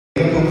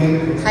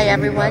Hi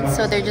everyone,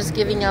 so they're just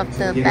giving out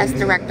the Best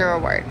Director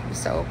Award.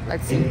 So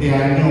let's see.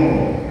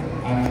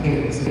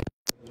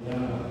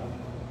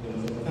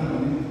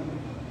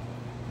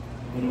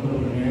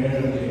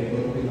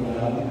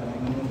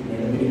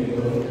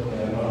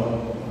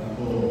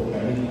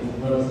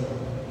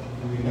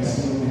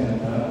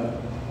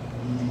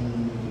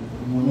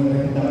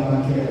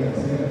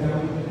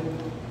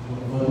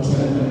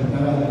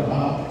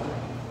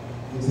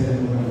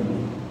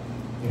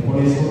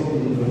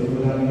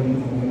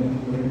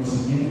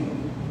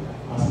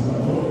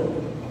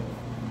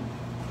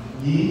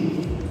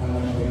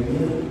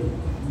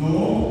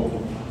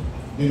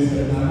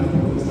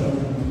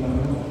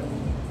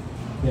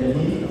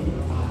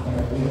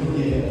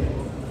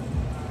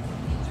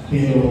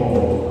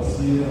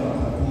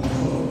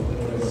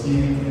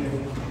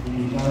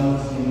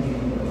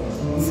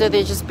 So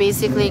they just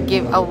basically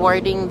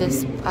awarding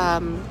this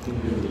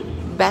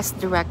Best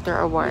Director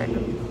Award.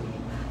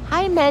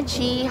 Hi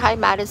Menchie, hi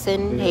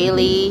Madison,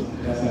 Haley,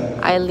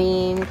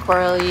 Eileen,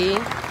 Coralie.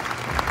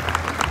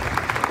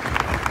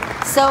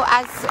 So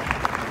as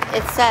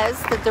it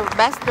says, the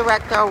Best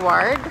Director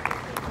Award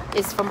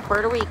is from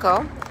Puerto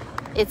Rico.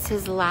 It's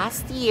his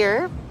last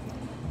year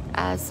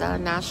as a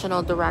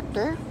national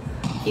director.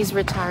 He's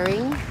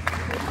retiring.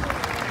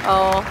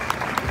 Oh,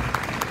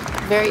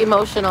 very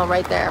emotional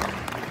right there.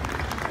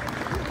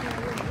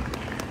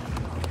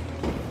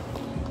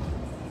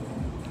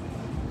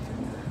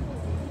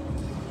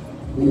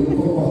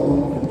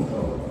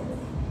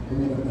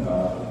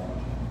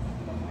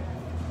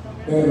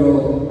 Pero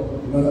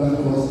no era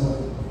cosa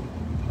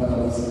para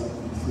la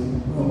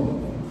situación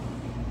propia.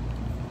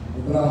 He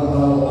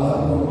trabajado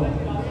algo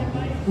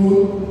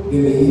de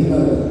mi hija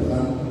de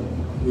canto.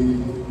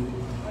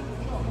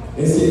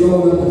 He sido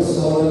una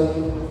persona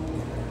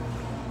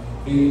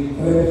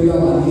intrépida,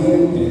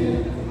 valiente,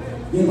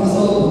 y he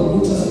pasado por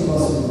muchas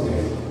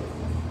situaciones,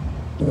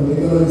 pero me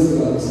quiero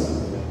decir la cosa,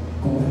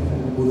 como un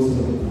concurso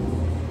de vida.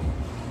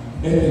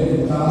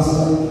 En mi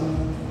casa,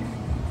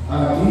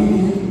 aquí,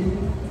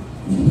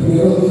 mis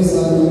primeros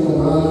 10 años con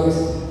Alex,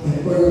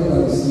 estoy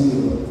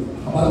agradecido.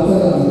 Aparte de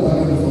la amistad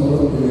que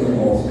nosotros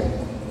tenemos,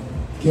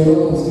 quiero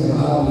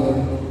aconsejarle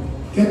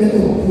que este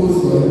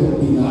concurso es un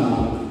pilar,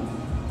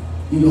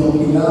 y los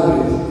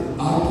pilares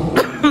hay que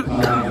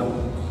practicarlos.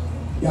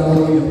 Y a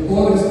los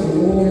directores que en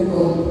un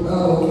momento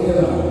dado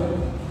quieran,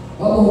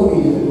 vamos a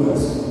unir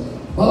esfuerzos,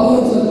 vamos a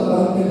echar para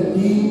adelante el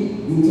Team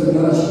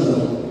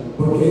International,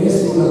 porque es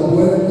una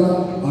puerta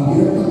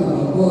abierta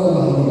para todas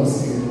las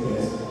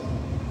adolescentes.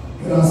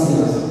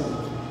 Gracias,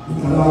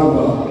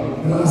 Nicaragua,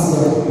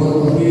 gracias,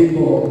 Puerto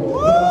Rico,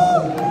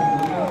 gracias,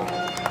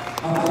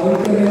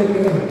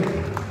 aparentemente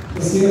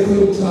me siento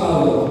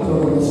hinchado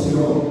por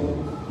emoción.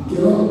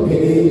 Quiero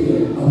pedirle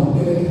a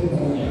ustedes que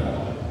están allá,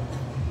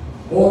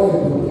 oren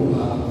por tu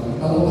madre,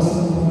 estamos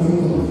pasando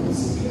momentos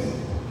difíciles,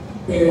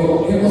 pero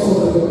hemos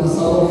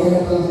sobrepasado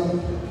guerras,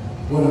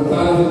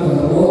 huracanes,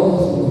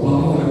 terremotos, nos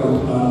vamos a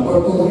levantar.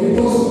 Puerto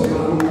Rico se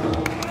levanta.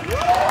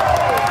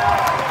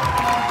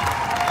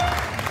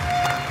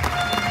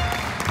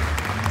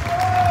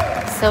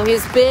 So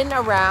he's been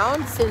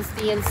around since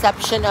the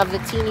inception of the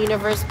Teen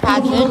Universe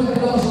pageant,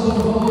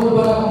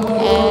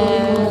 and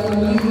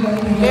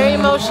very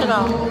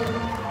emotional.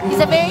 He's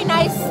a very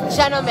nice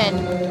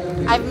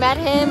gentleman. I've met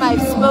him,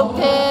 I've spoke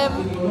to him.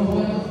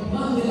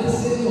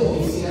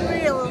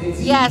 Real.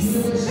 Yes.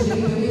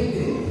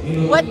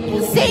 What?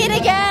 Say it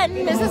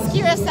again, Mrs.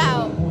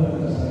 Curacao.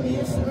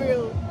 He's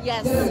real.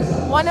 Yes.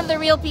 One of the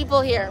real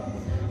people here.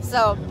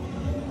 So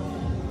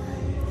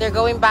they're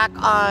going back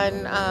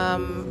on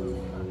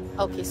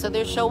okay, so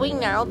they're showing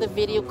now the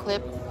video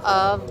clip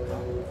of,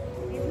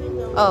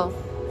 oh,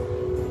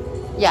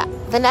 yeah.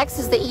 The next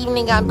is the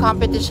evening gown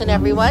competition,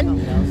 everyone.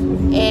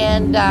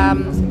 And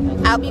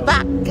I'll be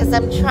back because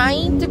I'm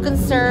trying to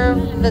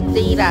conserve the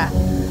data.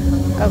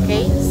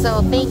 Okay,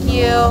 so thank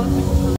you.